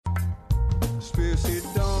Spirit said,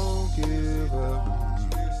 don't give up.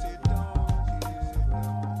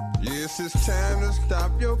 Yes, it's time to stop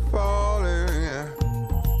your falling.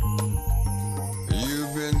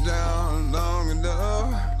 You've been down long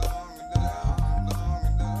enough.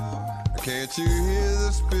 Can't you hear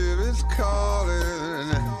the Spirit's calling?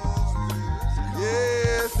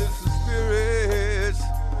 Yes, it's the Spirit.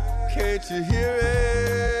 Can't you hear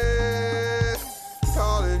it?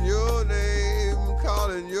 Calling your name,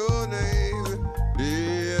 calling your name.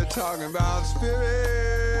 Yeah, talking about Spirit.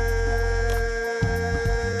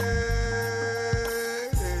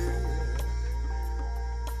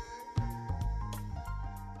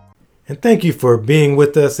 And thank you for being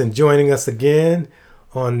with us and joining us again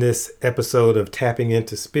on this episode of Tapping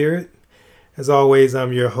into Spirit. As always,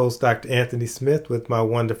 I'm your host, Dr. Anthony Smith, with my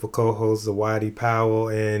wonderful co-hosts, Zawadi Powell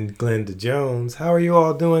and Glenda Jones. How are you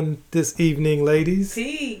all doing this evening, ladies?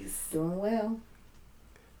 Peace. Doing well.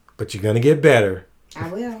 But you're going to get better. I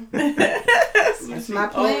will. That's my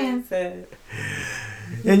plan.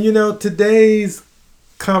 And you know, today's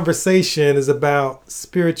conversation is about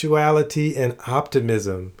spirituality and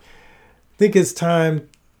optimism. I think it's time.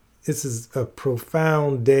 This is a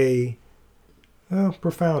profound day. Well,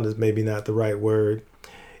 profound is maybe not the right word.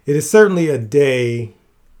 It is certainly a day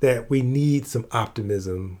that we need some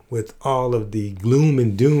optimism with all of the gloom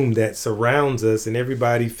and doom that surrounds us and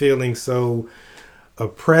everybody feeling so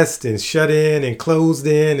oppressed and shut in and closed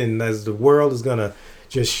in, and as the world is going to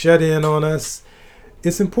just shut in on us.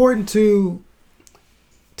 It's important to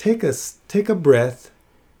take a breath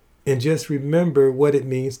and just remember what it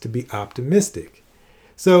means to be optimistic.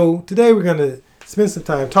 So today we're going to spend some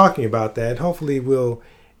time talking about that. Hopefully we'll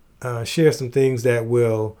share some things that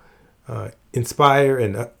will inspire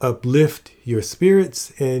and uplift your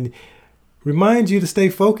spirits and remind you to stay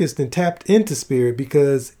focused and tapped into spirit,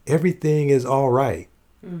 because everything is all right.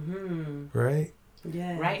 Mm-hmm. Right?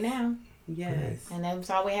 Yes. Right now. Yes. Right. And that's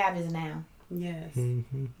all we have is now. Yes.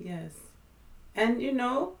 Mm-hmm. Yes. And, you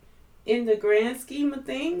know, in the grand scheme of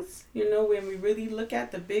things, you know, when we really look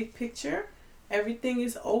at the big picture, everything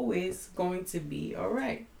is always going to be all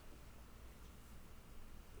right.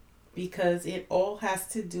 Because it all has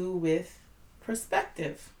to do with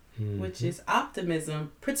perspective, which is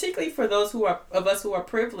optimism, particularly for those of us who are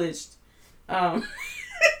privileged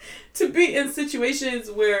to be in situations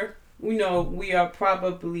where, you know, we are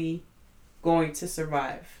probably going to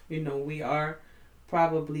survive. You know, we are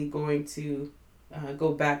probably going to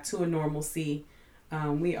go back to a normalcy.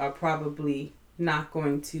 We are probably not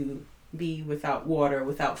going to be without water,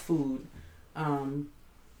 without food.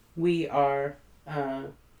 We are,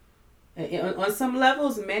 on some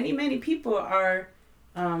levels, many people are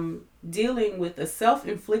dealing with a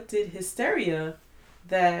self-inflicted hysteria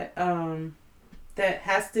that that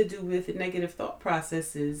has to do with negative thought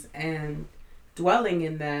processes and dwelling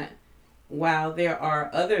in that, while there are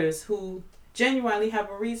others who genuinely have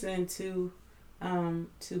a reason to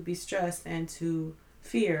be stressed and to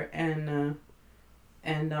fear. And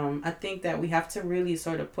I think that we have to really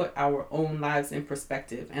sort of put our own lives in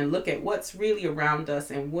perspective and look at what's really around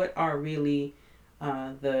us and what are really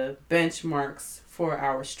the benchmarks for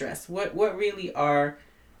our stress. What really are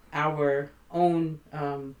our own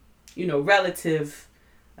relative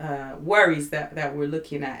worries that we're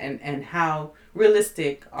looking at, and how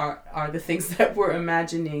realistic are the things that we're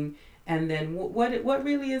imagining, and then what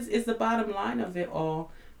really is the bottom line of it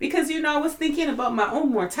all. Because, you know, I was thinking about my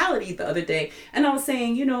own mortality the other day, and I was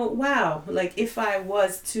saying, you know, wow, like if I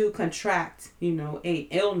was to contract, you know, a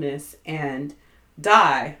illness and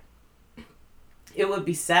die, it would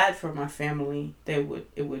be sad for my family. It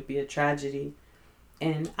would be a tragedy.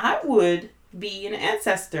 And I would be an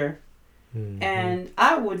ancestor, and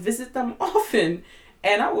I would visit them often,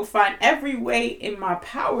 and I would find every way in my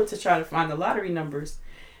power to try to find the lottery numbers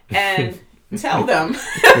and tell them.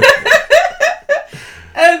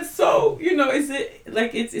 And so, you know,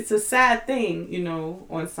 it's a sad thing, you know,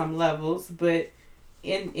 on some levels, but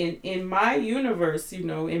in my universe, you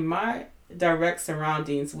know, in my direct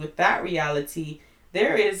surroundings with that reality,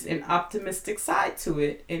 there is an optimistic side to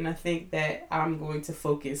it, and I think that I'm going to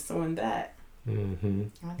focus on that. Mm-hmm.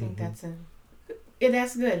 I think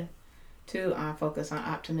that's good to focus on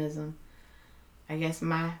optimism. I guess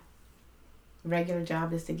my regular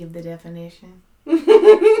job is to give the definition.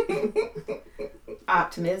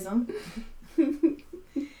 Optimism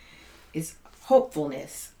is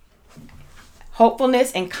hopefulness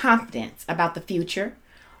and confidence about the future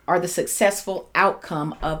or the successful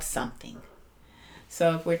outcome of something.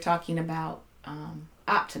 So if we're talking about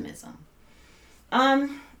optimism, I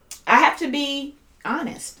have to be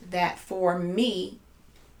honest that for me,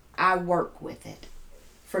 I work with it.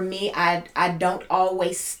 for me, I don't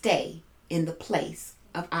always stay in the place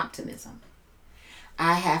of optimism.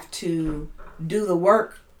 I have to do the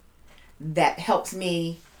work that helps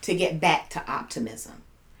me to get back to optimism.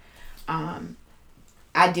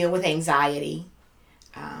 I deal with anxiety,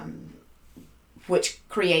 which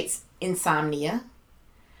creates insomnia,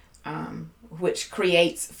 which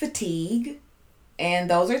creates fatigue, and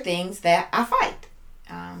those are things that I fight.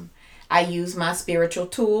 I use my spiritual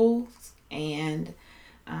tools and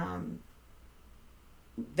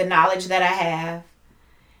the knowledge that I have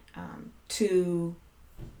to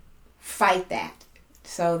fight that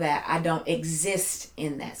so that I don't exist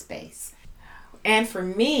in that space. And for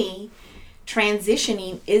me,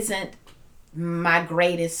 transitioning isn't my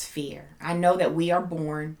greatest fear. I know that we are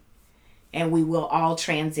born and we will all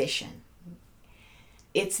transition.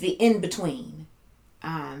 It's the in-between.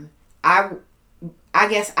 I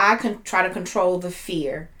guess I can try to control the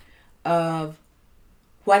fear of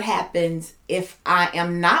what happens if I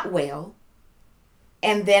am not well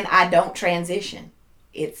and then I don't transition.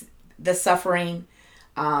 It's the suffering,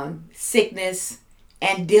 sickness,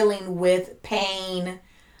 and dealing with pain,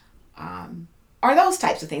 are those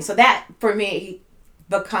types of things. So that, for me,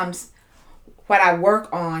 becomes what I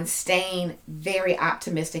work on, staying very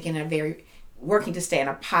optimistic and working to stay in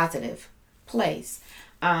a positive place.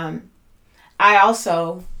 I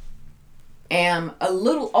also am a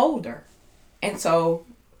little older, and so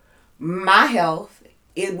my health,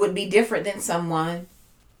 it would be different than someone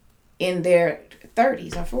in their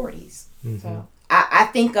 30s or 40s. Mm-hmm. So I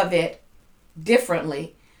think of it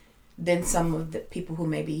differently than some of the people who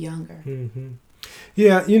may be younger. Mm-hmm.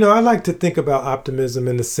 Yeah, I like to think about optimism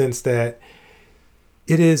in the sense that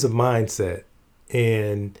it is a mindset.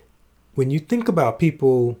 And when you think about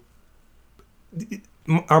people,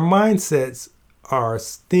 our mindsets are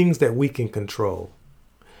things that we can control,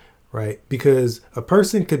 right? Because a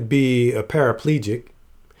person could be a paraplegic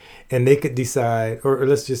and they could decide, or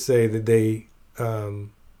let's just say that they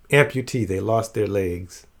amputee, they lost their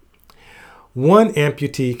legs. One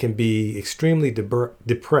amputee can be extremely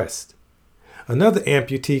depressed. Another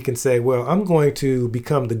amputee can say, well, I'm going to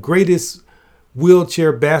become the greatest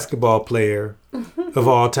wheelchair basketball player of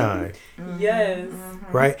all time. Yes.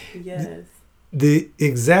 Right? Yes. The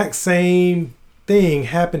exact same thing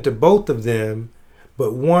happened to both of them,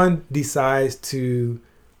 but one decides to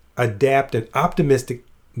adapt an optimistic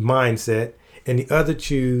mindset and the other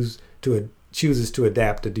chooses to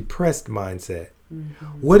adapt a depressed mindset. Mm-hmm.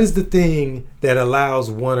 What is the thing that allows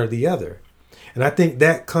one or the other? And I think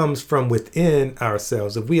that comes from within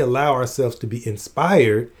ourselves. If we allow ourselves to be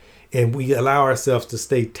inspired and we allow ourselves to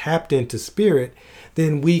stay tapped into spirit,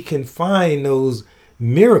 then we can find those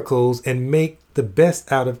miracles and make the best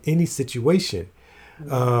out of any situation.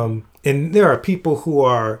 Mm-hmm. And there are people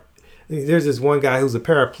there's this one guy who's a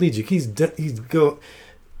paraplegic. He's go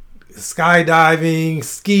skydiving,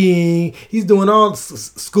 skiing. He's doing all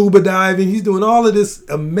scuba diving. He's doing all of this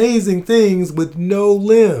amazing things with no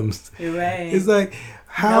limbs. You're right. It's like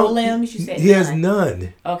how no limbs. You said he has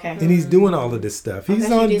none. Okay. And he's doing all of this stuff. He's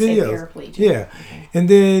on videos. Yeah. Okay. And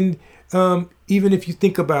then even if you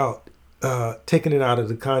think about taking it out of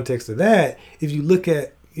the context of that, if you look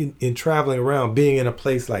at in traveling around, being in a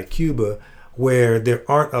place like Cuba where there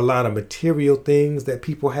aren't a lot of material things that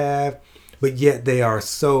people have, but yet they are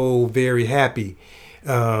so very happy.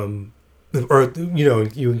 You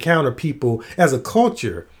encounter people as a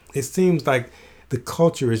culture. It seems like the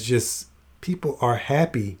culture is just people are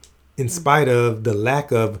happy in spite of the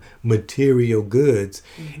lack of material goods.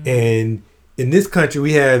 Mm-hmm. And in this country,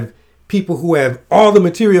 we have people who have all the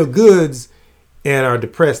material goods and are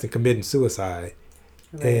depressed and committing suicide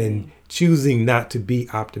and choosing not to be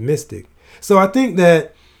optimistic. So I think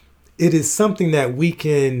that it is something that we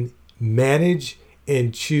can manage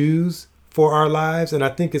and choose for our lives, and I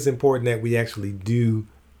think it's important that we actually do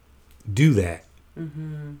that.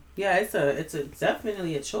 Mm-hmm. Yeah, it's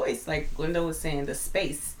definitely a choice. Like Glenda was saying, the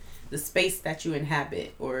space that you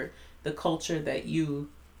inhabit or the culture that you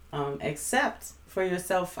accept for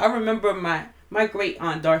yourself. I remember my great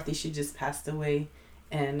aunt Dorothy. She just passed away,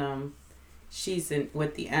 and she's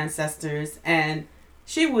with the ancestors, and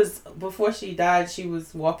she was, before she died, she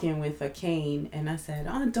was walking with a cane, and I said,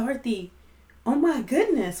 Aunt Dorothy, oh my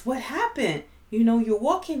goodness, what happened? You're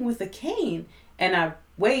walking with a cane. And I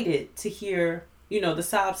waited to hear, the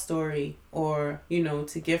sob story or,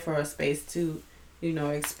 to give her a space to,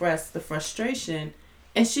 express the frustration.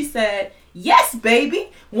 And she said, yes, baby,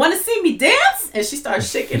 want to see me dance? And she started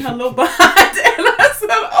shaking her little behind. And I said,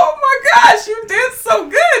 oh my gosh, you dance so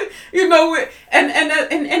good. And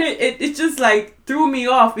it just like threw me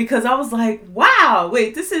off because I was like, wow,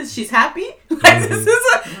 wait, she's happy? Like, this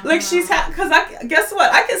is like, she's happy. Because guess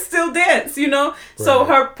what? I can still dance, you know? Right. So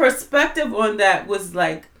her perspective on that was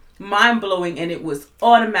like mind-blowing, and it was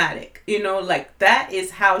automatic, you know? Like, that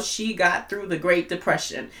is how she got through the Great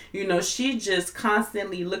Depression. You know, she just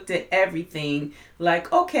constantly looked at everything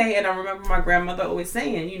like, okay. And I remember my grandmother always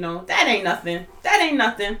saying, you know, that ain't nothing. That ain't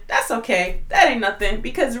nothing. That's okay. That ain't nothing.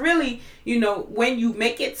 Because really, you know, when you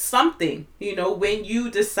make it something, you know, when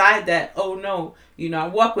you decide that, oh no, you know, I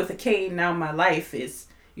walk with a cane, now my life is,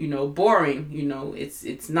 you know, boring, you know,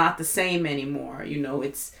 it's not the same anymore, you know,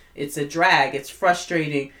 it's a drag, it's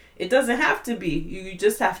frustrating. It doesn't have to be. You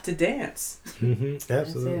just have to dance. Mm-hmm.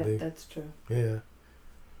 Absolutely. That's true. Yeah.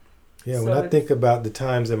 Yeah, so when I think about the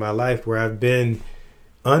times in my life where I've been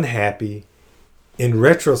unhappy, in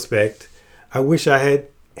retrospect, I wish I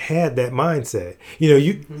had that mindset. You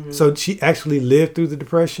know, so she actually lived through the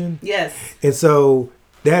Depression. Yes. And so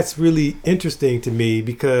that's really interesting to me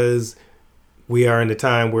because we are in a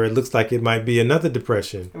time where it looks like it might be another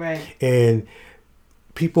depression. Right. And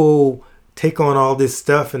people take on all this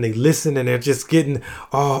stuff and they listen and they're just getting,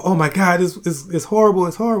 oh my God, it's horrible.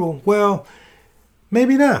 It's horrible. Well,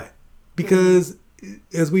 maybe not. Because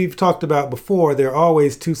as we've talked about before, there are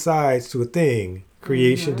always two sides to a thing.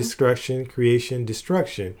 Creation, destruction, creation,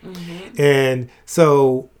 destruction. Mm-hmm. And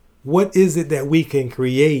so what is it that we can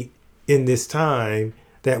create in this time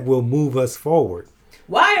that will move us forward?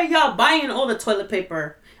 Why are y'all buying all the toilet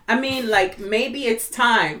paper? I mean, like, maybe it's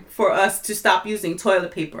time for us to stop using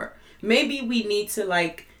toilet paper. Maybe we need to,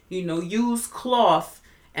 like, you know, use cloth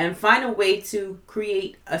and find a way to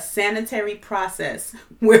create a sanitary process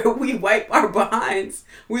where we wipe our behinds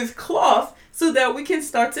with cloth so that we can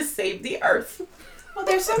start to save the earth. Well,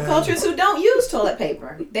 there's some cultures who don't use toilet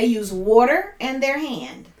paper. They use water and their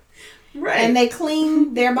hand. Right. And they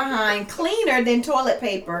clean their behind cleaner than toilet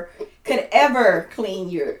paper could ever clean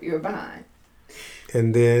your behind.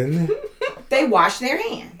 And then they wash their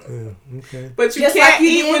hand. Okay. But you can't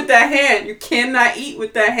eat with that hand. You cannot eat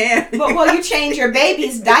with that hand. But well, you change your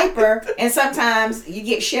baby's diaper, and sometimes you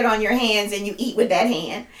get shit on your hands, and you eat with that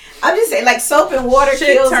hand. I'm just saying, like, soap and water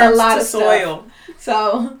kills a lot of soil. Stuff.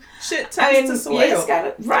 So shit turns to soil.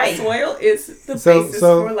 Yeah, right. Soil is the basis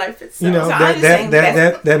for life itself. You know,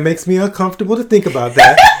 that makes me uncomfortable to think about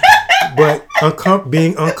that. But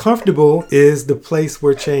being uncomfortable is the place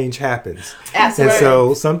where change happens. Absolutely. And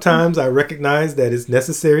so sometimes I recognize that it's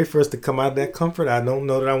necessary for us to come out of that comfort. I don't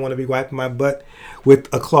know that I want to be wiping my butt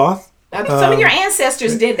with a cloth. Some of your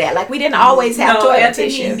ancestors did that. Like, we didn't always have toilet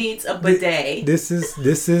tissue. Anthony needs a bidet. This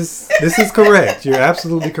is correct. You're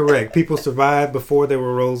absolutely correct. People survived before there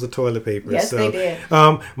were rolls of toilet paper. Yes, they did.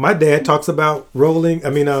 My dad talks about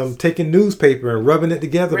taking newspaper and rubbing it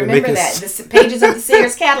together to make it the pages of the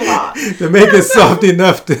Sears catalog to make it soft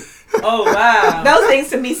enough to. Oh wow! Those things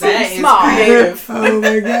to me seem small. Creative. Oh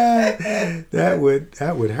my God, that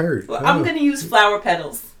would hurt. Well, I'm gonna use flower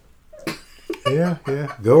petals. Yeah.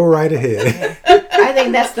 Go right ahead. I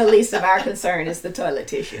think that's the least of our concern is the toilet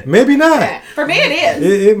tissue. Maybe not. For me, it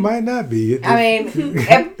is. It might not be. I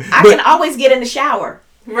can always get in the shower.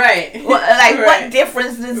 Right. Well, like, what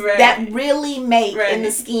difference does that really make in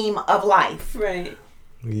the scheme of life? Right.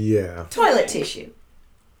 Yeah. Toilet tissue.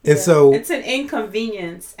 And so it's an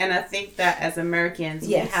inconvenience, and I think that as Americans,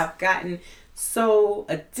 we have gotten so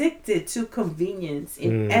addicted to convenience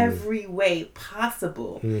in every way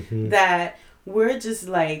possible that we're just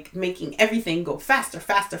like making everything go faster,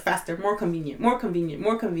 more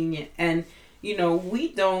convenient. And, you know,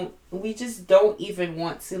 we just don't even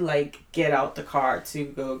want to, like, get out the car to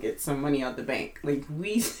go get some money out the bank. Like,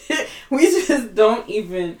 we just don't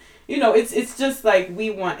even, you know, it's just like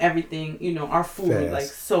we want everything, you know, our food like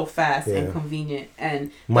so fast and convenient,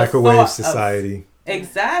 and microwave society.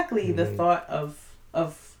 Exactly. The thought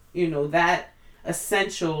of, you know, that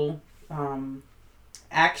essential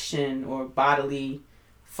action or bodily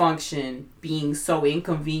function being so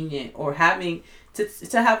inconvenient, or having to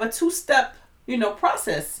have a 2-step, you know,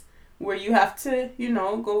 process where you have to, you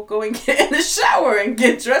know, go and get in the shower and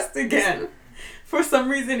get dressed again. For some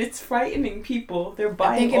reason, it's frightening people. They're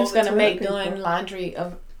buying. I think it's going to make doing laundry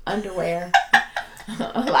of underwear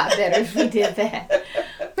a lot better if we did that.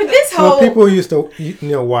 But this whole people used to,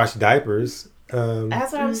 wash diapers.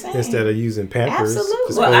 That's what I'm saying. Instead of using Pampers,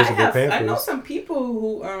 absolutely. Pampers. I know some people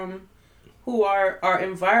who are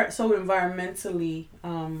so environmentally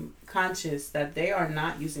conscious that they are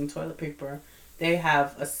not using toilet paper. They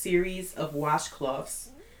have a series of washcloths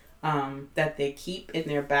that they keep in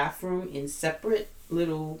their bathroom in separate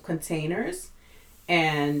little containers,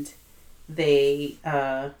 and they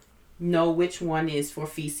know which one is for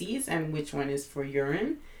feces and which one is for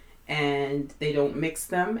urine, and they don't mix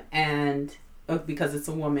them, and because it's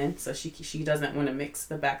a woman, so she doesn't want to mix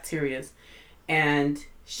the bacterias, and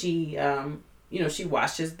she she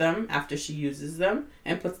washes them after she uses them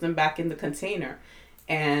and puts them back in the container,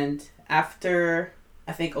 and after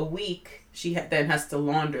I think a week she then has to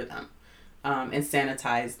launder them and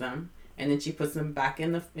sanitize them, and then she puts them back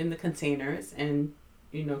in the containers and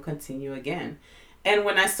continue again. And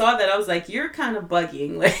when I saw that, I was like, you're kind of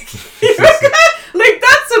bugging. Like, like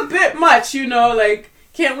that's a bit much, like,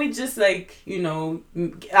 can't we just I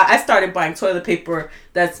started buying toilet paper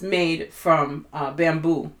that's made from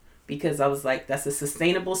bamboo, because I was like, that's a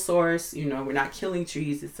sustainable source. We're not killing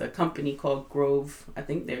trees. It's a company called Grove. I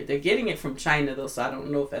think they're getting it from China though, so I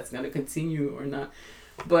don't know if that's going to continue or not.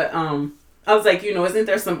 But I was like, isn't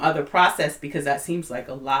there some other process, because that seems like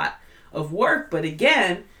a lot of work. But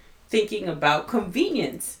again, thinking about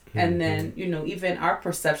convenience, and then even our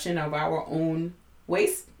perception of our own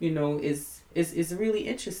waste is really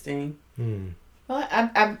interesting. Well,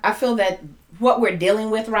 I feel that what we're dealing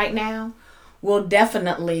with right now will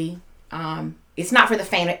definitely it's not for the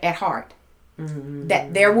faint at heart.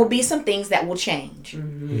 That there will be some things that will change.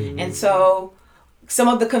 And so some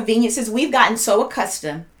of the conveniences, we've gotten so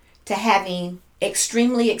accustomed to having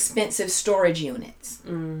extremely expensive storage units.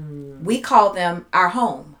 We call them our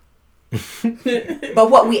home.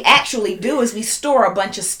 But what we actually do is we store a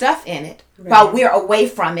bunch of stuff in it while we're away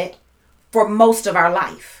from it for most of our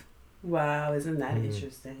life. Wow, isn't that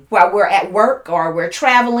interesting? While we're at work or we're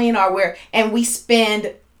traveling and we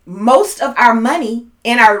spend most of our money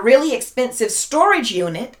in our really expensive storage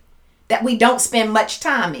unit that we don't spend much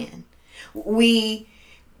time in.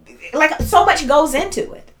 So much goes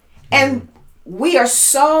into it. And we are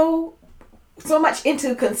so much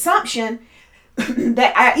into consumption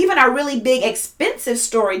that even our really big expensive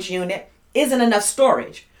storage unit isn't enough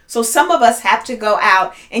storage. So some of us have to go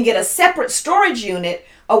out and get a separate storage unit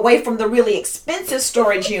away from the really expensive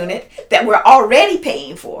storage unit that we're already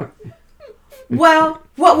paying for. Well,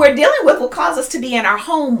 what we're dealing with will cause us to be in our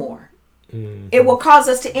home more. It will cause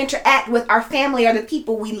us to interact with our family or the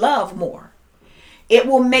people we love more. It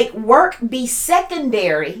will make work be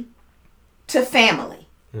secondary to family.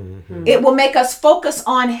 It will make us focus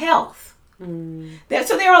on health.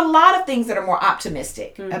 So there are a lot of things that are more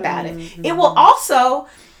optimistic about it. It will also,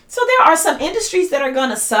 so there are some industries that are going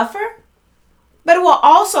to suffer, but it will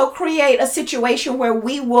also create a situation where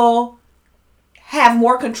we will have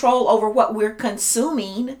more control over what we're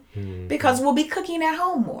consuming because we'll be cooking at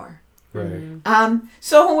home more. Right.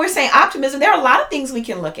 So when we're saying optimism, there are a lot of things we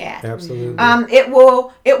can look at. Absolutely. It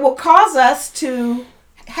will cause us to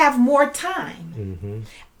have more time.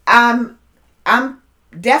 I'm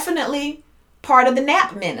definitely part of the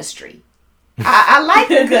nap ministry. I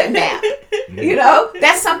like a good nap.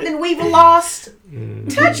 That's something we've lost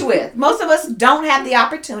touch with. Most of us don't have the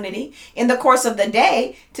opportunity in the course of the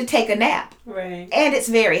day to take a nap. Right. And it's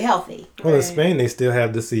very healthy. Well, in Spain, they still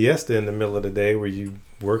have the siesta in the middle of the day where you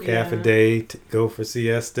work half a day, go for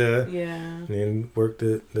siesta, and then work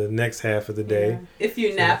the next half of the day. Yeah. If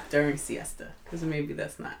you nap during siesta, because maybe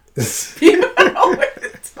that's not. You don't know what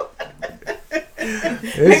it's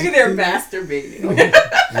maybe they're masturbating.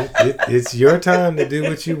 It's your time to do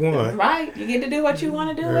what you want. Right. You get to do what you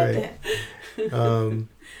want to do with it.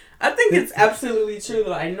 I think it's absolutely true,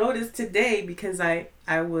 though. I noticed today because I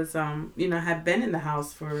was, had been in the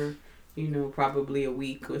house for, probably a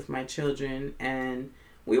week with my children, and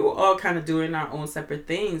we were all kind of doing our own separate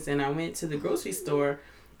things. And I went to the grocery store,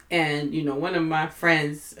 and, one of my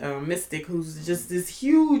friends, Mystic, who's just this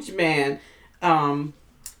huge man,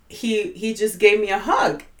 he just gave me a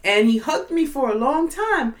hug, and he hugged me for a long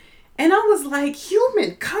time. And I was like,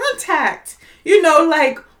 human contact,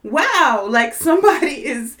 wow, like somebody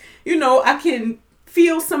is, I can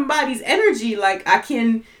feel somebody's energy. Like I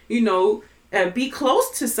can, be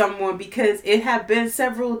close to someone, because it had been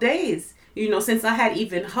several days, since I had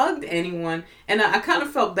even hugged anyone. And I kind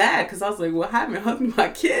of felt bad, because I was like, well, I haven't hugged my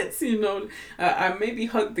kids, I maybe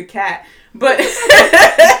hugged the cat, but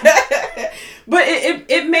but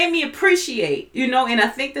it made me appreciate, and I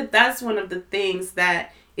think that's one of the things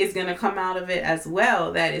that is going to come out of it as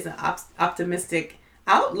well. That is an optimistic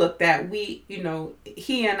outlook that we,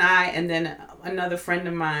 he and I, and then another friend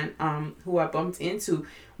of mine, who I bumped into,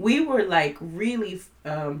 we were like really,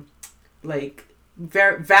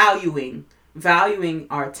 valuing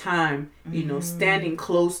our time, standing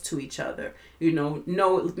close to each other,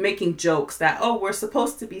 making jokes that, we're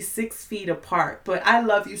supposed to be 6 feet apart, but I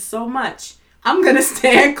love you so much. I'm going to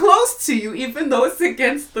stand close to you, even though it's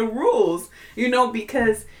against the rules,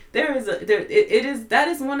 because that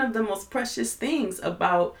is one of the most precious things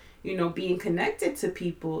about, being connected to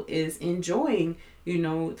people, is enjoying,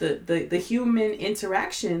 the human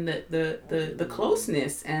interaction, the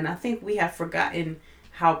closeness. And I think we have forgotten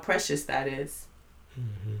how precious that is.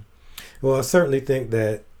 Mm-hmm. Well, I certainly think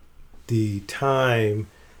that the time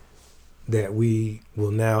that we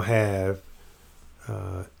will now have,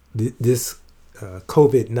 this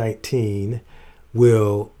COVID-19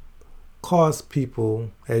 will cause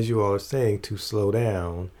people, as you all are saying, to slow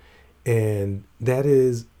down. And that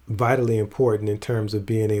is vitally important in terms of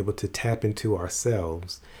being able to tap into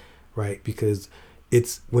ourselves, right? Because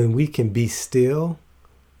it's when we can be still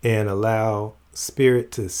and allow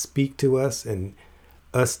Spirit to speak to us and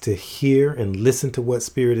us to hear and listen to what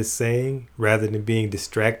Spirit is saying, rather than being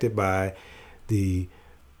distracted by the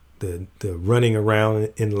running around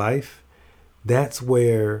in life. That's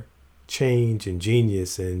where change and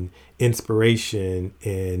genius and inspiration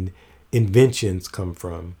and inventions come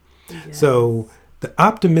from. Yes. So the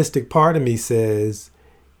optimistic part of me says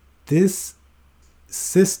this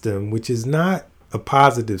system, which is not a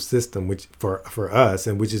positive system, which for us,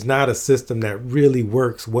 and which is not a system that really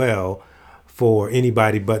works well for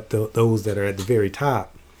anybody but those that are at the very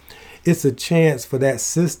top. It's a chance for that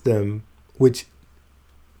system, which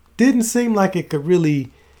didn't seem like it could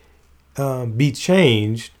really be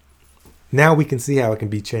changed. Now we can see how it can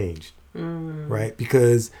be changed, right?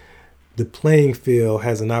 Because the playing field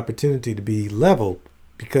has an opportunity to be leveled,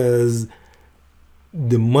 because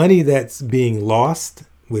the money that's being lost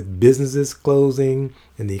with businesses closing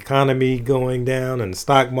and the economy going down and the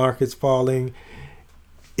stock markets falling,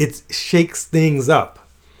 it shakes things up.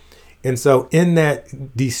 And so in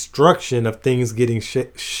that destruction of things getting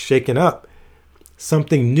shaken up,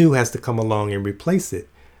 something new has to come along and replace it.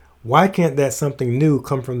 Why can't that something new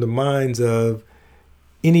come from the minds of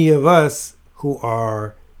any of us who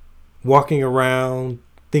are walking around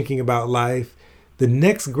thinking about life? The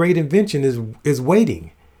next great invention is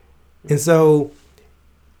waiting. And so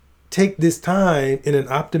take this time in an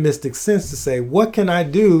optimistic sense to say, what can I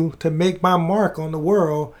do to make my mark on the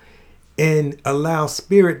world, and allow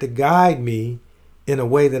Spirit to guide me in a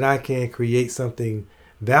way that I can create something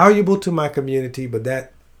valuable to my community, but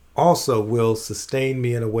that also will sustain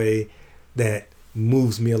me in a way that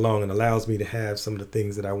moves me along and allows me to have some of the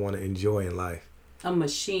things that I want to enjoy in life. A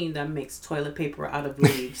machine that makes toilet paper out of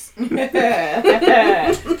leaves.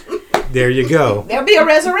 There you go. There'll be a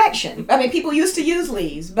resurrection. I mean, people used to use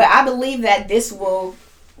leaves, but I believe that this will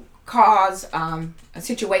cause a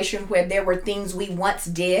situation where there were things we once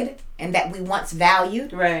did and that we once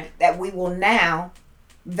valued, right, that we will now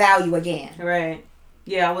value again. Right.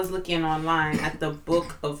 Yeah, I was looking online at the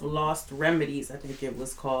Book of Lost Remedies, I think it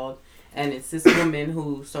was called. And it's this woman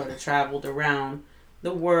who sort of traveled around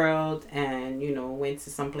the world and, went to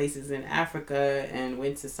some places in Africa and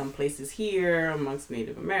went to some places here amongst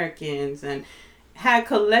Native Americans, and had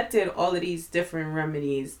collected all of these different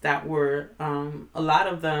remedies that were, a lot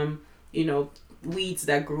of them, weeds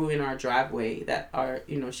that grew in our driveway that are,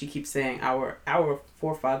 she keeps saying our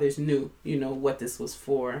forefathers knew, what this was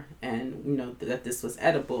for, and, that this was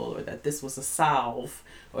edible, or that this was a salve,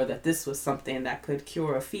 or that this was something that could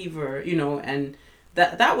cure a fever, and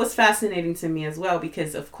that was fascinating to me as well,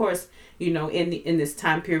 because of course, in this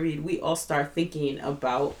time period, we all start thinking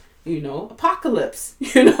about, apocalypse,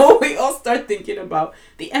 we all start thinking about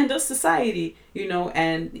the end of society,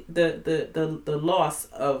 and the loss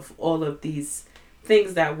of all of these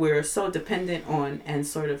things that we're so dependent on and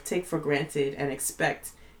sort of take for granted and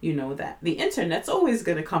expect, that the internet's always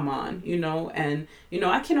going to come on, and,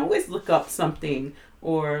 I can always look up something,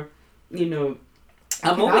 or,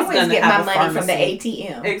 I'm always going to have my money from the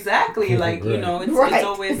ATM. Exactly. Like, right. It's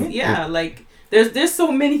always, like there's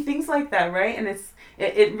so many things like that. Right. And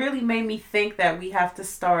it really made me think that we have to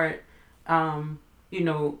start,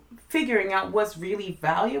 figuring out what's really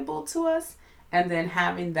valuable to us, and then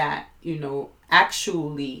having that,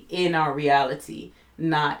 actually in our reality,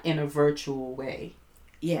 not in a virtual way.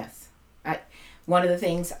 Yes. One of the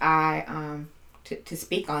things to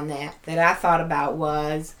speak on that I thought about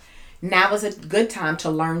was, now is a good time to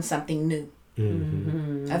learn something new.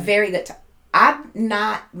 Mm-hmm. A very good time. I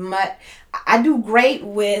do great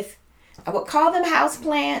with, I would call them house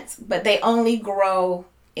plants, but they only grow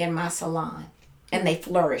in my salon and they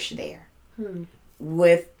flourish there.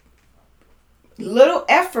 With little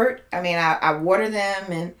effort. I mean, I water them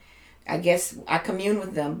and I guess I commune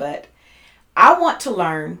with them, but I want to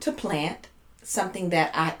learn to plant something that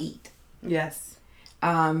I eat. Yes.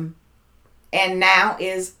 And now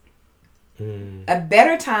is A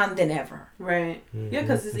better time than ever. Right. Yeah,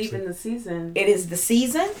 because it's even the season. It is the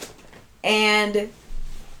season. And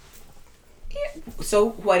so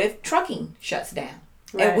what if trucking shuts down?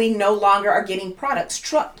 Right. And we no longer are getting products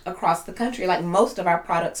trucked across the country like most of our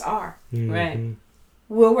products are. Right.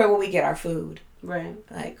 Well, where will we get our food? Right.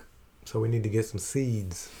 Like, So we need to get some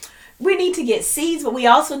seeds. we need to get seeds, but we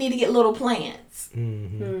also need to get little plants.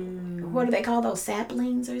 Mm-hmm. What do they call those,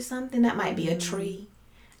 saplings or something? That might be a tree.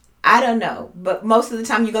 I don't know. But most of the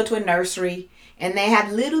time you go to a nursery and they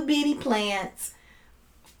have little bitty plants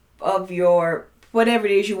of your whatever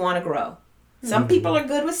it is you want to grow. Some people are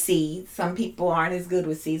good with seeds. Some people aren't as good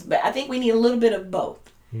with seeds. But I think we need a little bit of both.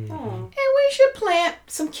 Oh. And we should plant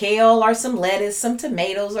some kale or some lettuce, some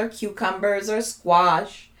tomatoes or cucumbers or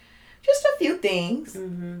squash. Just a few things.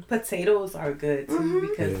 Potatoes are good too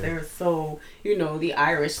because Yeah. they're so, the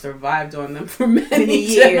Irish survived on them for many Many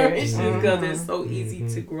years. generations because they're so easy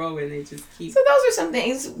to grow and they just keep. So those are some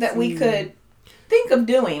things that we could think of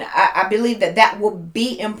doing. I believe that will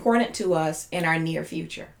be important to us in our near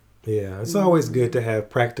future. Yeah, it's always good to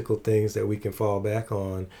have practical things that we can fall back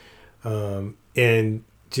on, and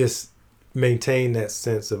just maintain that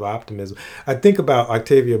sense of optimism. I think about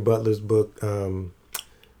Octavia Butler's book.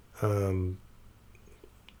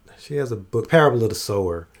 She has a book, Parable of the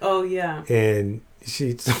Sower, Oh yeah. and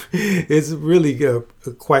it's really a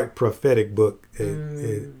quite prophetic book.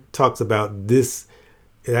 It talks about this.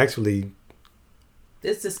 It actually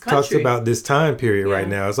It's this talks country. about this time period right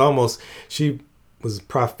Yeah. now. It's almost, she was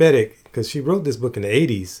prophetic because she wrote this book in the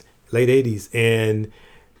 80s, late 80s, and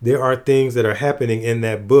there are things that are happening in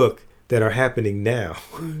that book that are happening now.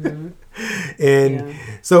 And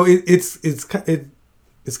so it's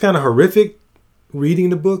kind of horrific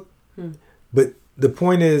reading the book, but the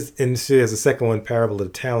point is, and she has a second one, Parable of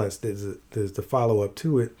the Talents, there's the follow-up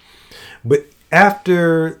to it. But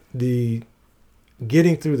after the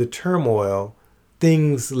getting through the turmoil,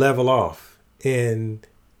 things level off and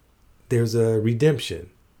there's a redemption.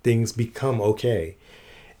 Things become okay.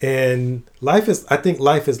 And I think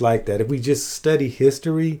life is like that. If we just study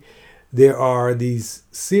history, there are these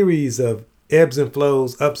series of ebbs and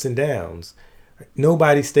flows, ups and downs.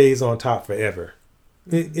 Nobody stays on top forever.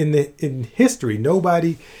 In history,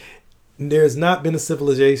 there's not been a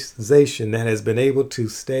civilization that has been able to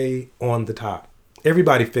stay on the top.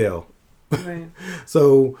 Everybody fell. Right.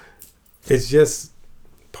 So it's just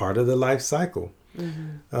part of the life cycle.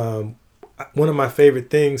 One of my favorite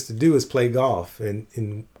things to do is play golf.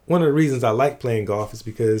 And one of the reasons I like playing golf is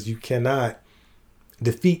because you cannot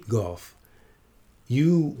defeat golf.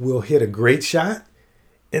 You will hit a great shot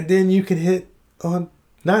and then you can hit a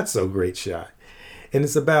not so great shot. And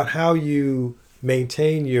it's about how you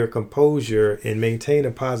maintain your composure and maintain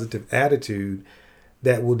a positive attitude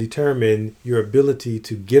that will determine your ability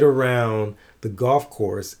to get around the golf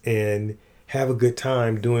course and have a good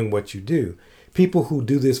time doing what you do. People who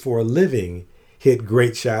do this for a living hit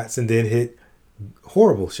great shots and then hit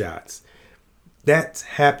horrible shots. That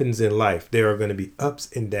happens in life. There are going to be ups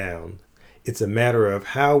and downs. It's a matter of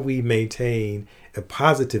how we maintain a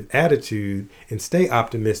positive attitude and stay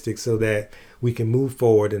optimistic so that we can move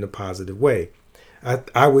forward in a positive way.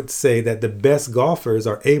 I would say that the best golfers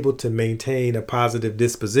are able to maintain a positive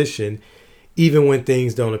disposition even when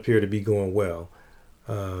things don't appear to be going well.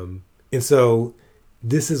 And so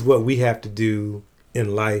this is what we have to do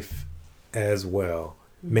in life as well.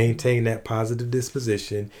 Maintain that positive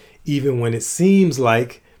disposition even when it seems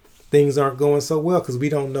like things aren't going so well because we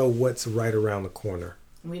don't know what's right around the corner.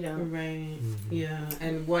 We don't. Right. Yeah.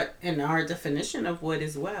 And our definition of what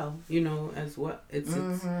is well, as what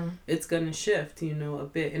it's going to shift, a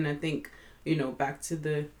bit. And I think, back to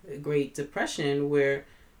the Great Depression where,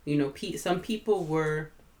 some people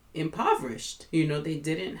were impoverished, they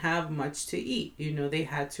didn't have much to eat, they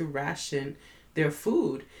had to ration their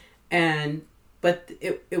food. But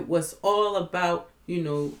it was all about,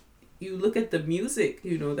 you look at the music,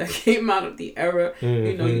 that came out of the era,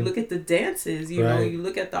 you look at the dances, you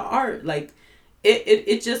look at the art, like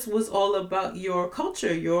it just was all about your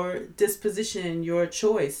culture, your disposition, your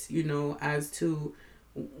choice, as to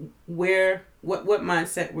what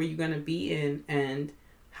mindset were you going to be in and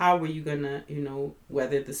how were you going to,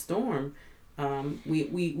 weather the storm.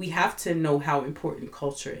 We have to know how important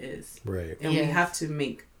culture is. Right. And we have to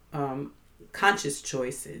make conscious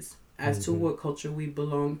choices as to what culture we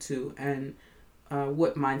belong to and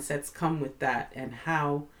what mindsets come with that and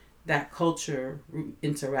how that culture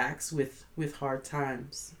interacts with hard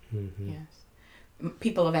times. Yes.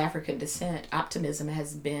 People of African descent, optimism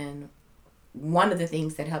has been one of the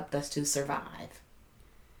things that helped us to survive.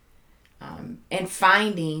 And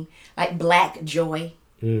finding like Black joy,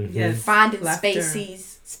 Yes. Finding Laughter.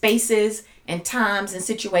 spaces and times and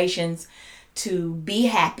situations to be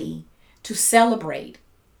happy, to celebrate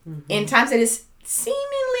in times that is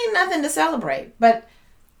seemingly nothing to celebrate. But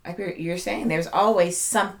like you're saying, there's always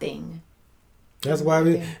something. That's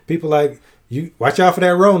why people like you watch out for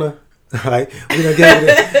that Rona. Like we done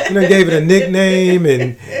gave it a nickname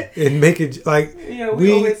and make it like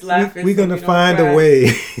we always laugh. We're gonna find a way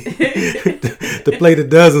to play the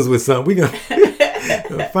dozens with something. We're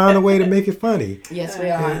gonna find a way to make it funny. Yes, we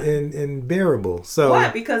are, and bearable. So why?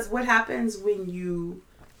 Because what happens when you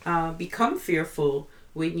become fearful,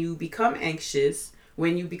 when you become anxious,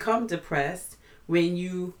 when you become depressed, when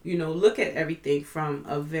you look at everything from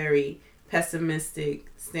a very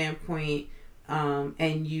pessimistic standpoint,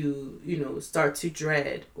 and you start to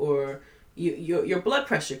dread, or your blood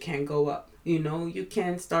pressure can go up. You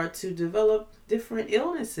can start to develop different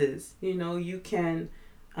illnesses. You can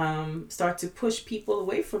start to push people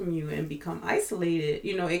away from you and become isolated.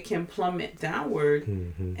 It can plummet downward.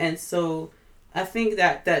 And so I think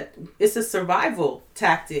that it's a survival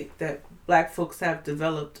tactic that Black folks have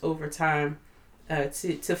developed over time,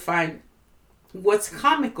 to find what's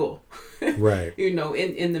comical, right?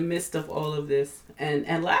 In the midst of all of this,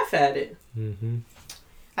 and laugh at it.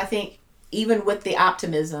 I think even with the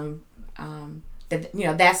optimism,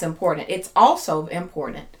 that's important. It's also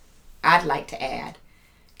important, I'd like to add,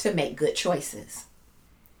 to make good choices.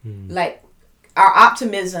 Like our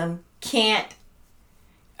optimism can't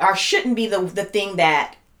or shouldn't be the thing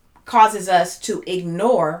that causes us to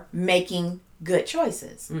ignore making good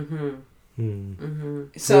choices.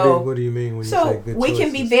 So what do you mean when you say good choices? We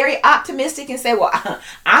can be very optimistic and say, well,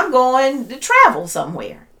 I'm going to travel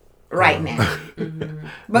somewhere right now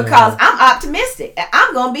because I'm optimistic.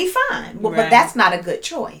 I'm going to be fine. Well, but that's not a good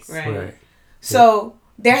choice. Right. So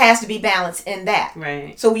there has to be balance in that.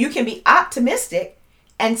 Right. So you can be optimistic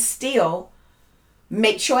and still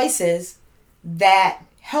make choices that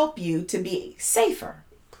help you to be safer.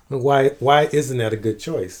 Why isn't that a good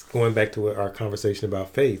choice? Going back to our conversation about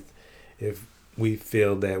faith, if we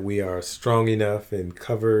feel that we are strong enough and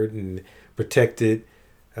covered and protected,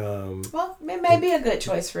 well, it may be a good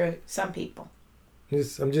choice for some people.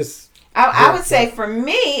 I would say for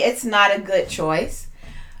me, it's not a good choice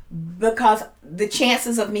because the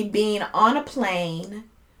chances of me being on a plane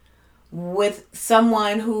with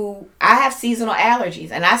someone who I have seasonal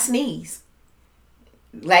allergies and I sneeze.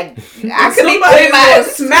 Like I could be putting my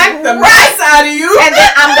smack the mess out of you, and then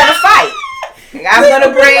I'm gonna fight. I'm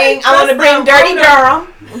gonna bring Dirty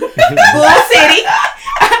Durham, Bull City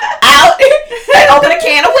out and open a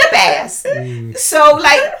can of whip ass. So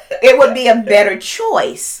like it would be a better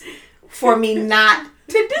choice for me not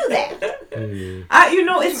to do that.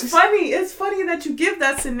 It's funny. It's funny that you give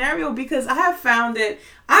that scenario because I have found that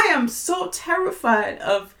I am so terrified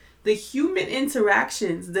of the human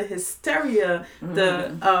interactions, the hysteria,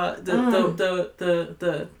 the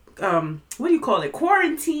what do you call it?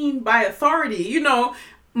 Quarantine by authority,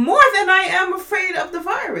 more than I am afraid of the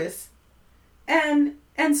virus. And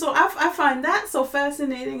so I find that so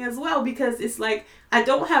fascinating as well because it's like I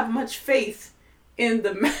don't have much faith in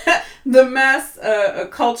the mass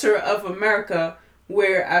culture of America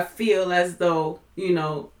where I feel as though,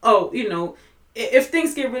 if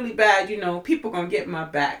things get really bad, people gonna get my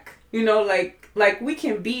back. Like we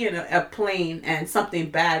can be in a plane and something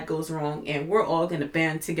bad goes wrong and we're all gonna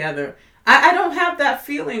band together. I don't have that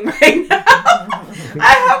feeling right now.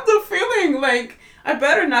 I have the feeling like I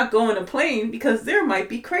better not go on a plane because there might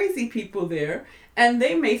be crazy people there and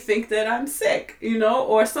they may think that I'm sick,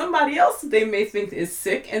 or somebody else they may think is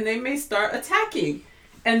sick and they may start attacking.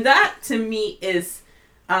 And that to me is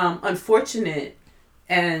unfortunate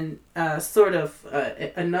and sort of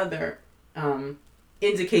another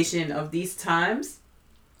indication of these times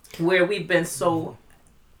where we've been so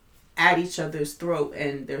at each other's throat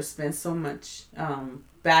and there's been so much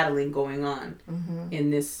battling going on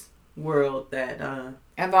in this world that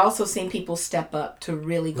I've also seen people step up to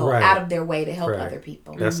really go out of their way to help other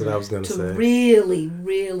people. That's what I was going to say. To really,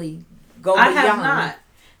 really go beyond. I have not.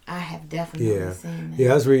 I have definitely seen that.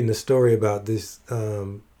 Yeah, I was reading a story about this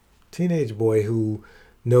teenage boy who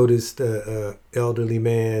noticed a elderly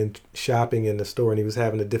man shopping in the store and he was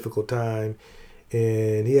having a difficult time,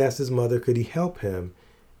 and he asked his mother could he help him,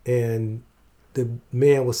 and the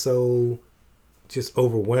man was so just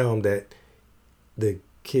overwhelmed that the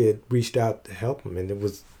kid reached out to help him, and it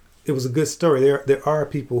was a good story. There are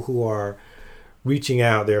people who are reaching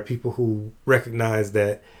out. There are people who recognize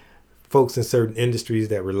that folks in certain industries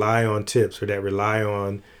that rely on tips or that rely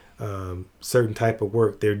on certain type of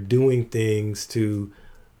work, they're doing things to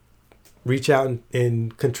reach out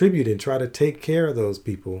and contribute and try to take care of those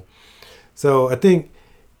people. So I think,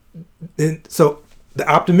 so the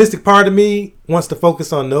optimistic part of me wants to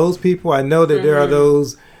focus on those people. I know that there are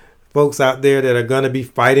those folks out there that are going to be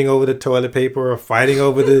fighting over the toilet paper or fighting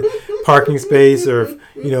over the parking space or,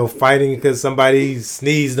 fighting because somebody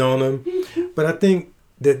sneezed on them. But I think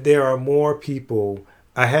that there are more people.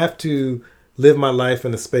 I have to live my life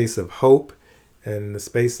in a space of hope and in a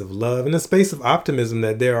space of love and a space of optimism,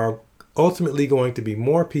 that there are ultimately going to be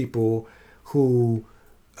more people who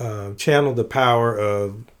channel the power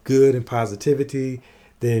of good and positivity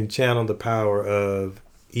than channel the power of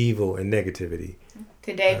evil and negativity.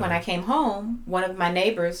 Today, when I came home, one of my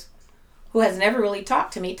neighbors, who has never really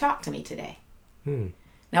talked to me today.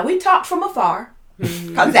 Now, we talked from afar,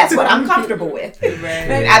 because that's what I'm comfortable with. Right.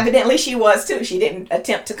 And evidently, she was too. She didn't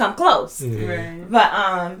attempt to come close. Right.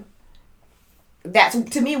 But that's,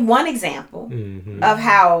 to me, one example of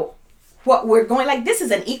how what we're going, like, this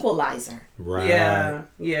is an equalizer. Right. Yeah.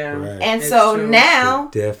 Right. And It's so true. now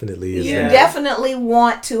It definitely is. you that. definitely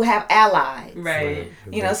want to have allies. Right.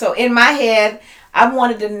 So in my head, I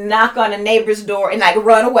wanted to knock on a neighbor's door and like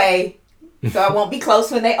run away so I won't be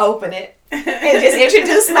close when they open it. And just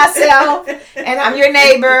introduce myself, and I'm your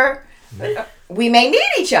neighbor. We may need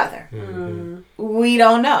each other. We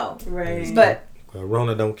don't know. Right. But Well,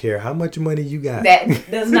 Rona don't care how much money you got. that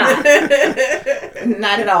does not.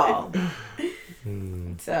 Not at all.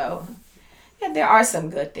 So, yeah, there are some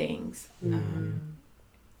good things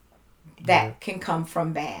that can come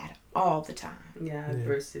from bad all the time. Yeah,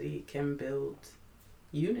 adversity can build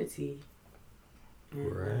unity.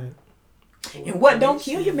 Right. And what don't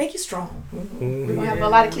kill you make you strong. We're going to have a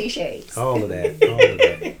lot of cliches. All of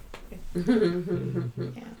that.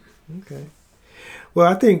 Okay. Well,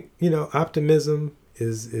 I think, optimism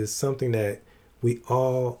is something that we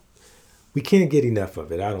can't get enough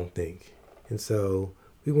of it, I don't think. And so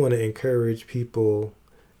we want to encourage people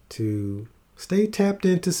to stay tapped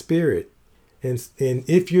into spirit. And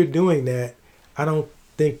if you're doing that, I don't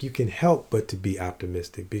think you can help but to be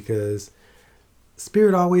optimistic, because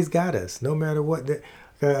spirit always got us, no matter what.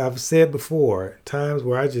 I've said before, times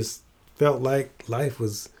where I just felt like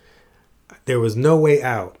there was no way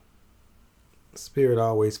out. Spirit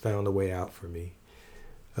always found a way out for me,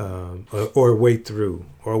 or a way through,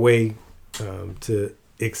 or a way to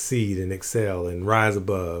exceed and excel and rise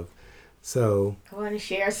above. So I want to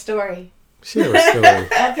share a story. share a story.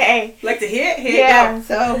 Okay. Like to hear? Yeah.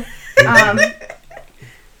 So,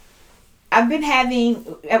 I've been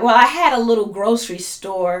I had a little grocery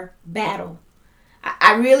store battle.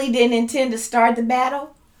 I really didn't intend to start the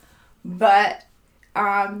battle, but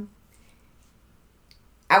I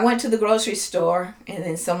went to the grocery store, and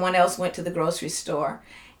then someone else went to the grocery store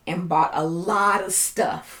and bought a lot of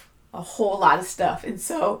stuff, a whole lot of stuff. And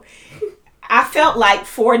so I felt like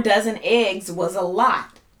 4 dozen eggs was a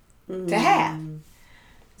lot to have.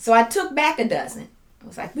 So I took back a dozen. I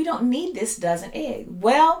was like, we don't need this dozen eggs.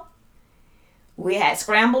 Well, we had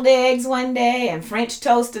scrambled eggs one day and French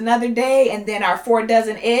toast another day, and then our 4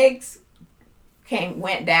 dozen eggs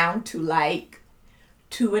went down to like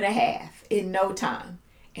 2.5 in no time.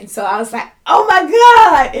 And so I was like, oh my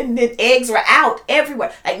God. And the eggs were out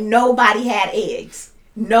everywhere. Like nobody had eggs.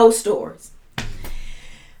 No stores.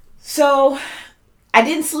 So I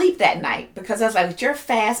didn't sleep that night because I was like, you're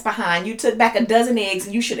fast behind. You took back a dozen eggs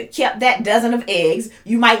and you should have kept that dozen of eggs.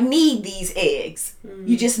 You might need these eggs.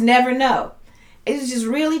 You just never know. It was just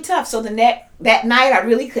really tough. So that night I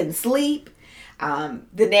really couldn't sleep. The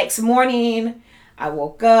next morning I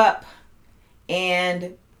woke up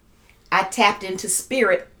and I tapped into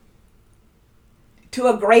spirit to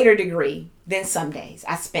a greater degree than some days.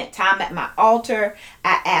 I spent time at my altar.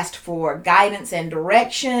 I asked for guidance and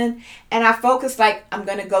direction. And I focused like, I'm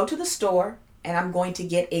going to go to the store and I'm going to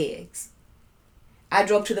get eggs. I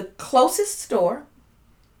drove to the closest store,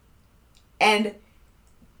 and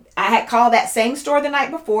I had called that same store the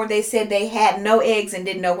night before. They said they had no eggs and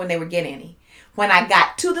didn't know when they would get any. When I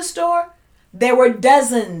got to the store, there were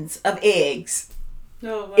dozens of eggs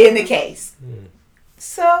in the case.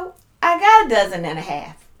 So I got 1.5 dozen.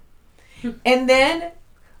 And then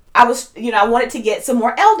I wanted to get some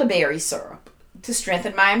more elderberry syrup to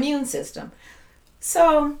strengthen my immune system.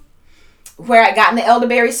 So where I got the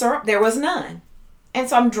elderberry syrup, there was none. And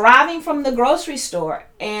so I'm driving from the grocery store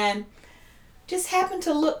and just happened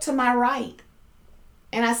to look to my right.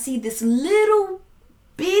 And I see this little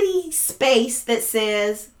bitty space that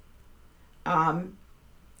says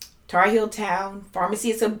Tar Heel Town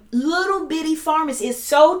Pharmacy. It's a little bitty pharmacy. It's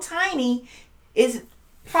so tiny. It's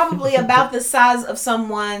probably about the size of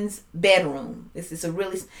someone's bedroom. This is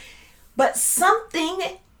but something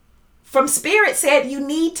from Spirit said you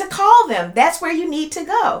need to call them. That's where you need to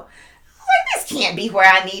go. I was like, this can't be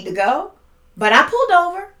where I need to go. But I pulled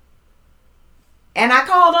over and I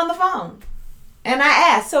called on the phone and I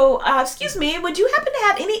asked, so, excuse me, would you happen to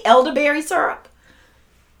have any elderberry syrup?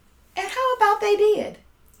 And how about they did?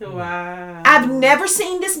 Wow. I've never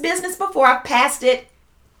seen this business before. I've passed it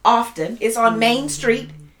often. It's on Main Street,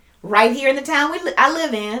 right here in the town I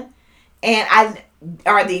live in, and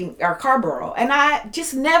Carborough, and I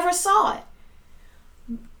just never saw it.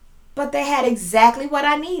 But they had exactly what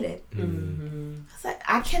I needed. Mm-hmm. I was like,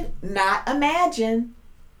 I cannot imagine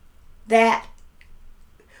that.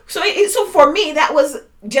 So for me, that was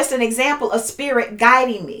just an example of Spirit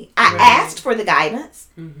guiding me. I asked for the guidance.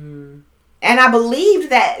 Mm-hmm. And I believed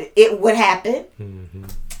that it would happen. Mm-hmm.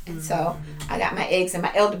 And so I got my eggs and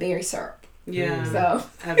my elderberry syrup. Yeah. So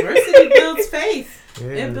adversity builds faith. Yeah.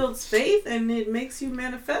 It builds faith and it makes you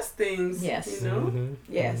manifest things. Yes. You know? Mm-hmm.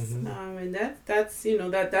 yes. Mm-hmm. And that's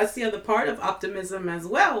that's the other part of optimism as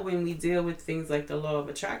well when we deal with things like the law of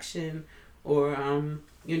attraction or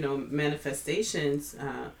manifestations.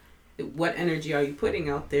 What energy are you putting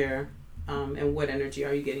out there, and what energy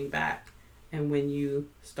are you getting back? And when you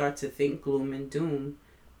start to think gloom and doom,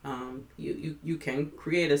 you can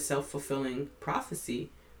create a self-fulfilling prophecy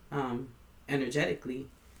energetically.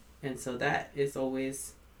 And so that is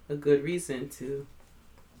always a good reason to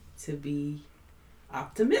be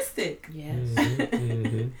optimistic. Yes.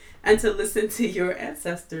 Mm-hmm. And to listen to your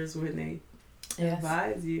ancestors when they Yes.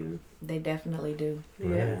 advise you. They definitely do.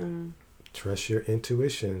 Right. Yeah. Trust your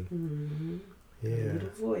intuition. Mm-hmm. Yeah. Little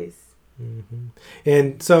voice. Mm-hmm.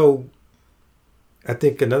 And so I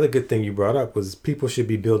think another good thing you brought up was people should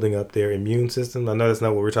be building up their immune system. I know that's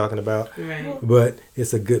not what we're talking about, Right. but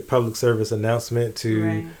it's a good public service announcement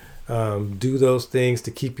to do those things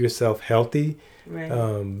to keep yourself healthy. Right.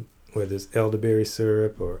 Whether it's elderberry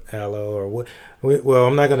syrup or aloe or what. Well,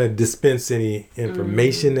 I'm not going to dispense any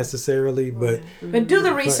information necessarily, but But do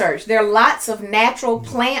the research. There are lots of natural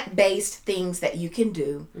plant-based things that you can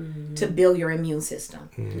do to build your immune system.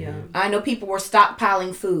 Yeah. I know people were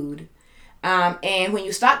stockpiling food. And when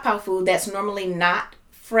you stockpile food, that's normally not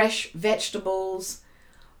fresh vegetables,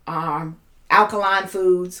 alkaline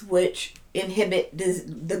foods, which inhibit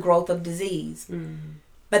the growth of disease.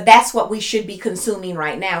 But that's what we should be consuming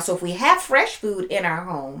right now. So if we have fresh food in our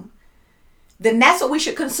home, then that's what we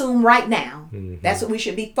should consume right now. Mm-hmm. That's what we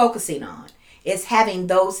should be focusing on, is having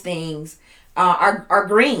those things, our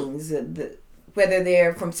greens, whether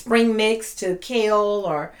they're from spring mix to kale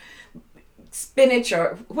or spinach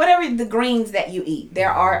or whatever the greens that you eat.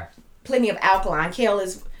 There are plenty of alkaline. Kale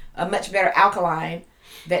is a much better alkaline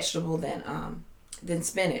vegetable than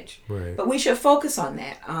spinach. Right. But we should focus on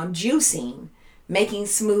that. Juicing, making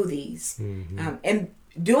smoothies, and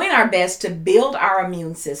doing our best to build our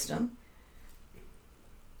immune system.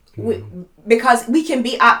 Because we can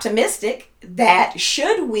be optimistic that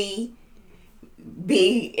should we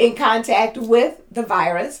be in contact with the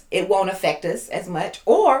virus, it won't affect us as much,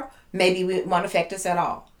 or maybe it won't affect us at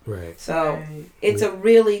all. right. So Right. it's a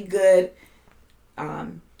really good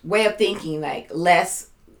way of thinking, like less.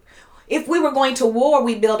 If we were going to war,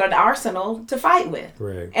 we build an arsenal to fight with.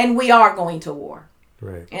 Right. And we are going to war.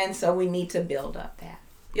 Right. And so we need to build up that.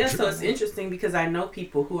 Yeah, so it's interesting because I know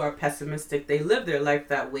people who are pessimistic. They live their life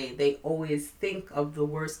that way. They always think of the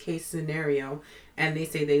worst case scenario, and they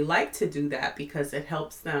say they like to do that because it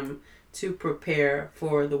helps them to prepare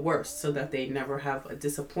for the worst so that they never have a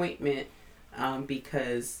disappointment,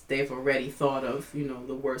 because they've already thought of,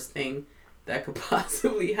 the worst thing that could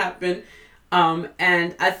possibly happen.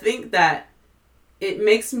 And I think that it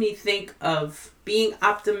makes me think of being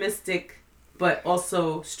optimistic, but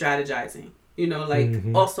also strategizing.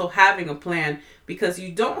 Also having a plan, because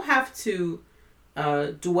you don't have to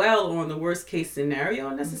dwell on the worst case scenario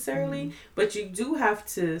necessarily, but you do have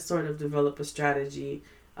to sort of develop a strategy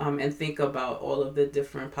and think about all of the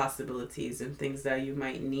different possibilities and things that you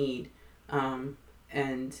might need, and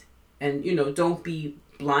don't be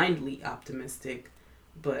blindly optimistic,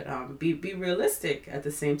 but be realistic at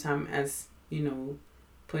the same time as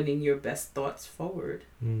putting your best thoughts forward.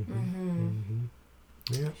 Yeah.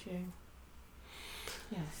 Sure.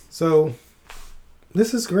 Yes. So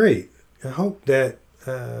this is great. I hope that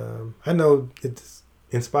I know it's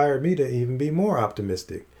inspired me to even be more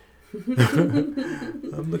optimistic.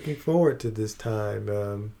 I'm looking forward to this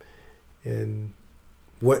time and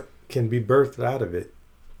what can be birthed out of it.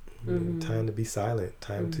 Time to be silent.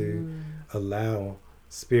 Time to allow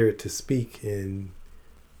Spirit to speak and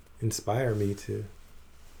inspire me to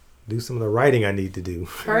do some of the writing I need to do.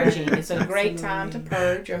 Purging. It's a great time to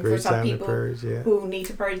purge. And for Great some time to people purge, yeah. who need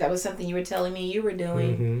to purge, that was something you were telling me you were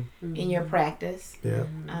doing in your practice. Yeah.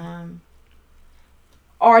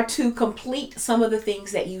 Or to complete some of the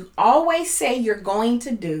things that you always say you're going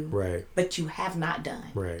to do, Right. but you have not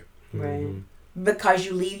done. Right. Right. Because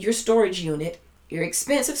you leave your storage unit, your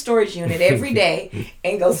expensive storage unit every day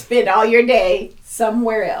and go spend all your day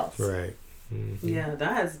somewhere else. Right. Yeah,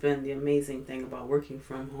 that has been the amazing thing about working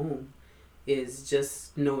from home, is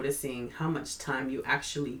just noticing how much time you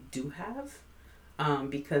actually do have,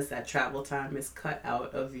 because that travel time is cut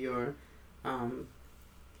out of your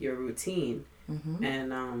routine,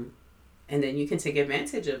 and then you can take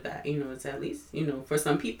advantage of that. It's at least, for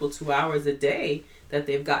some people 2 hours a day that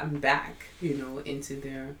they've gotten back, into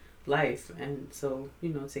their life. And so,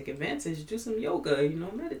 take advantage, do some yoga,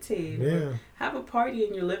 meditate, or have a party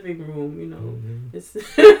in your living room. It's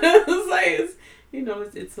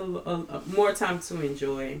it's a more time to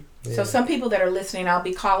enjoy. So some people that are listening, I'll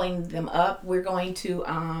be calling them up. We're going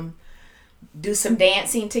to do some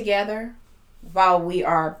dancing together while we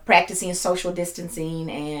are practicing social distancing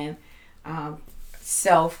and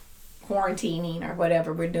self quarantining or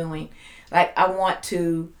whatever we're doing. Like, I want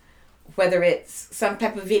to, whether it's some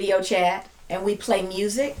type of video chat and we play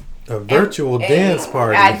music. A virtual dance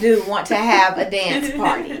party. I do want to have a dance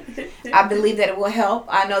party. I believe that it will help.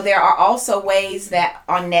 I know there are also ways that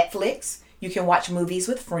on Netflix you can watch movies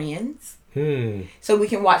with friends. So we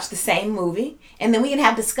can watch the same movie and then we can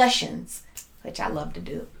have discussions, which I love to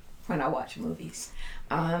do when I watch movies.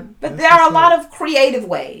 But there are a lot of creative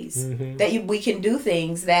ways that we can do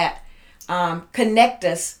things that connect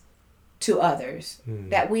us to others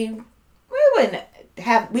that we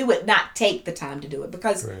would not take the time to do it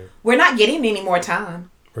because we're not getting any more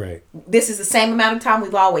time. Right. This is the same amount of time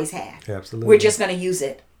we've always had. Absolutely. We're just going to use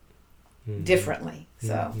it differently.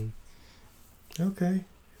 So. Okay.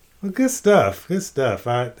 Well, good stuff. Good stuff.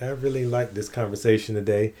 I really like this conversation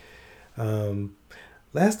today.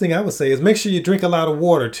 Last thing I would say is make sure you drink a lot of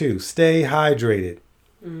water too. Stay hydrated.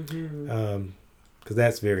 Because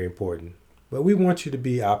that's very important. But we want you to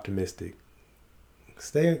be optimistic.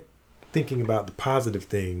 Stay thinking about the positive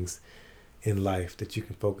things in life that you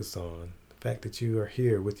can focus on. The fact that you are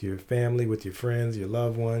here with your family, with your friends, your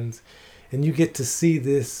loved ones, and you get to see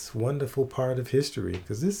this wonderful part of history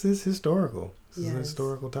because this is historical. This is a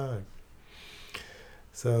historical time.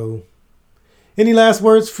 So, any last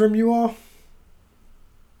words from you all?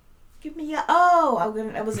 Give me I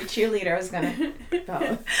was a cheerleader. I was gonna,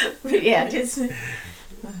 yeah, just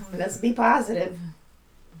let's be positive.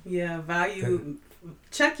 Yeah,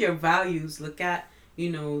 check your values. Look at,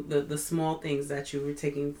 the small things that you were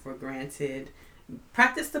taking for granted.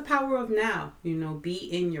 Practice the power of now. Be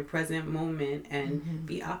in your present moment and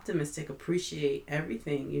be optimistic. Appreciate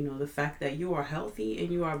everything. The fact that you are healthy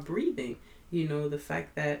and you are breathing. The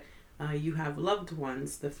fact that you have loved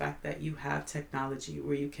ones, the fact that you have technology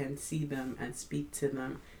where you can see them and speak to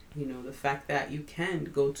them, the fact that you can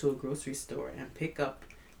go to a grocery store and pick up,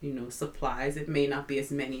 supplies. It may not be as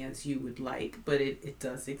many as you would like, but it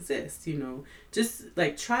does exist, just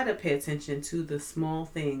like try to pay attention to the small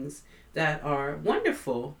things that are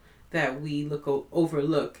wonderful that we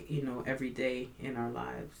overlook, every day in our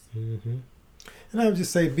lives. And I would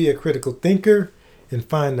just say be a critical thinker and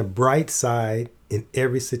find the bright side in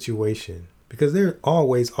every situation, because there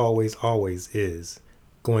always is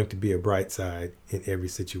going to be a bright side in every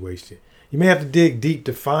situation. You may have to dig deep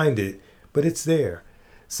to find it, but it's there.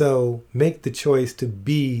 So make the choice to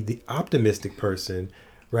be the optimistic person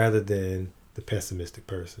rather than the pessimistic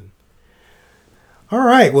person. All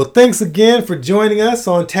right. Well, thanks again for joining us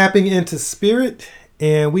on Tapping Into Spirit,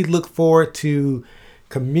 and we look forward to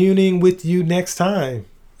communing with you next time.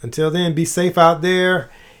 Until then, be safe out there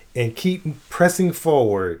and keep pressing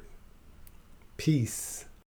forward. Peace.